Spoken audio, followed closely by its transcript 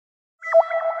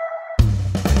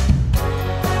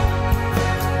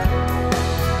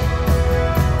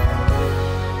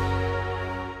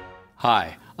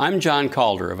I'm John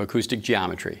Calder of Acoustic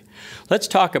Geometry. Let's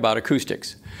talk about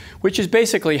acoustics, which is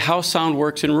basically how sound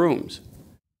works in rooms.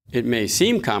 It may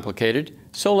seem complicated,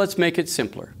 so let's make it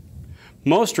simpler.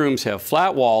 Most rooms have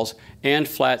flat walls and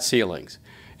flat ceilings,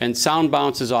 and sound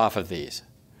bounces off of these.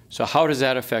 So how does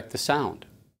that affect the sound?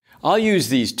 I'll use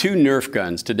these two Nerf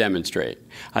guns to demonstrate.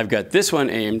 I've got this one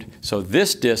aimed so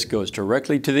this disc goes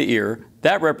directly to the ear.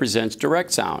 That represents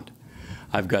direct sound.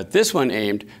 I've got this one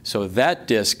aimed so that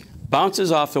disc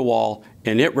bounces off the wall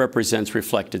and it represents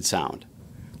reflected sound.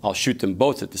 I'll shoot them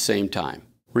both at the same time.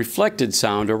 Reflected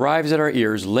sound arrives at our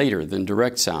ears later than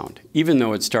direct sound, even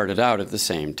though it started out at the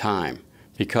same time,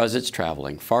 because it's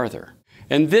traveling farther.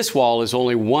 And this wall is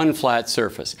only one flat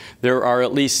surface. There are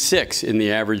at least 6 in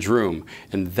the average room,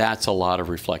 and that's a lot of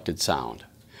reflected sound.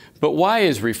 But why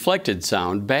is reflected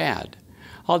sound bad?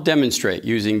 I'll demonstrate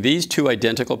using these two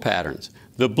identical patterns.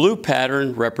 The blue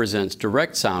pattern represents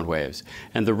direct sound waves,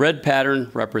 and the red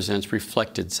pattern represents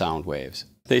reflected sound waves.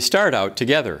 They start out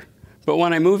together, but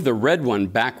when I move the red one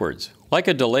backwards, like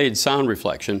a delayed sound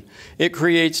reflection, it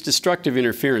creates destructive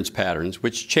interference patterns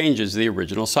which changes the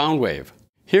original sound wave.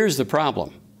 Here's the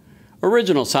problem.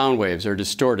 Original sound waves are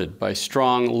distorted by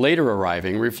strong,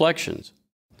 later-arriving reflections.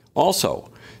 Also,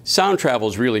 sound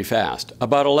travels really fast,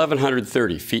 about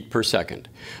 1130 feet per second.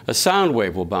 A sound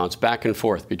wave will bounce back and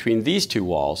forth between these two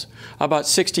walls about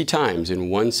 60 times in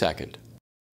 1 second.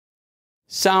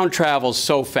 Sound travels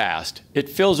so fast, it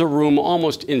fills a room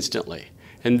almost instantly.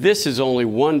 And this is only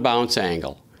one bounce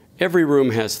angle. Every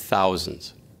room has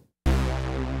thousands.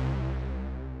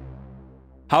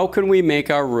 How can we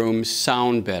make our rooms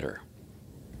sound better?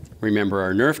 Remember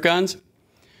our Nerf guns?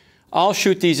 I'll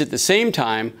shoot these at the same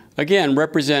time, again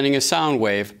representing a sound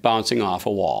wave bouncing off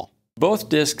a wall. Both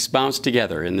discs bounce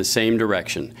together in the same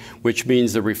direction, which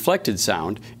means the reflected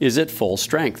sound is at full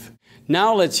strength.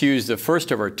 Now let's use the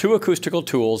first of our two acoustical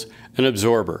tools, an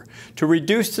absorber, to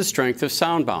reduce the strength of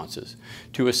sound bounces.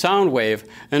 To a sound wave,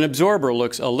 an absorber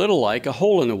looks a little like a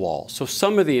hole in the wall, so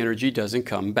some of the energy doesn't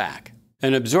come back.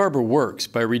 An absorber works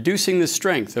by reducing the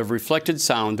strength of reflected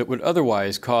sound that would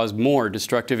otherwise cause more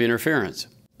destructive interference.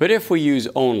 But if we use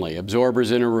only absorbers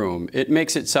in a room, it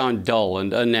makes it sound dull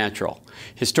and unnatural.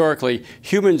 Historically,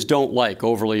 humans don't like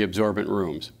overly absorbent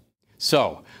rooms.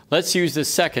 So, let's use the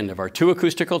second of our two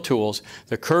acoustical tools,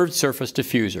 the curved surface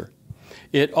diffuser.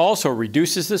 It also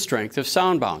reduces the strength of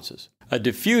sound bounces. A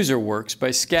diffuser works by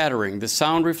scattering the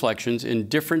sound reflections in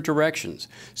different directions,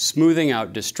 smoothing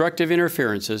out destructive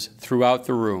interferences throughout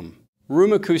the room.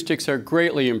 Room acoustics are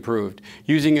greatly improved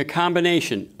using a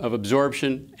combination of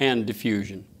absorption and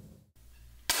diffusion.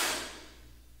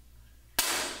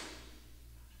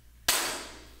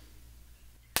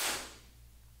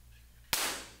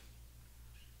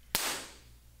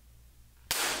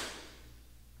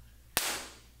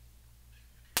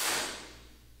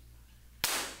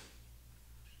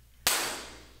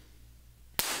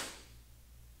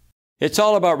 It's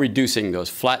all about reducing those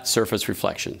flat surface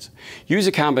reflections. Use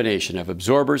a combination of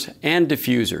absorbers and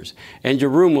diffusers, and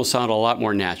your room will sound a lot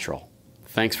more natural.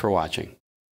 Thanks for watching.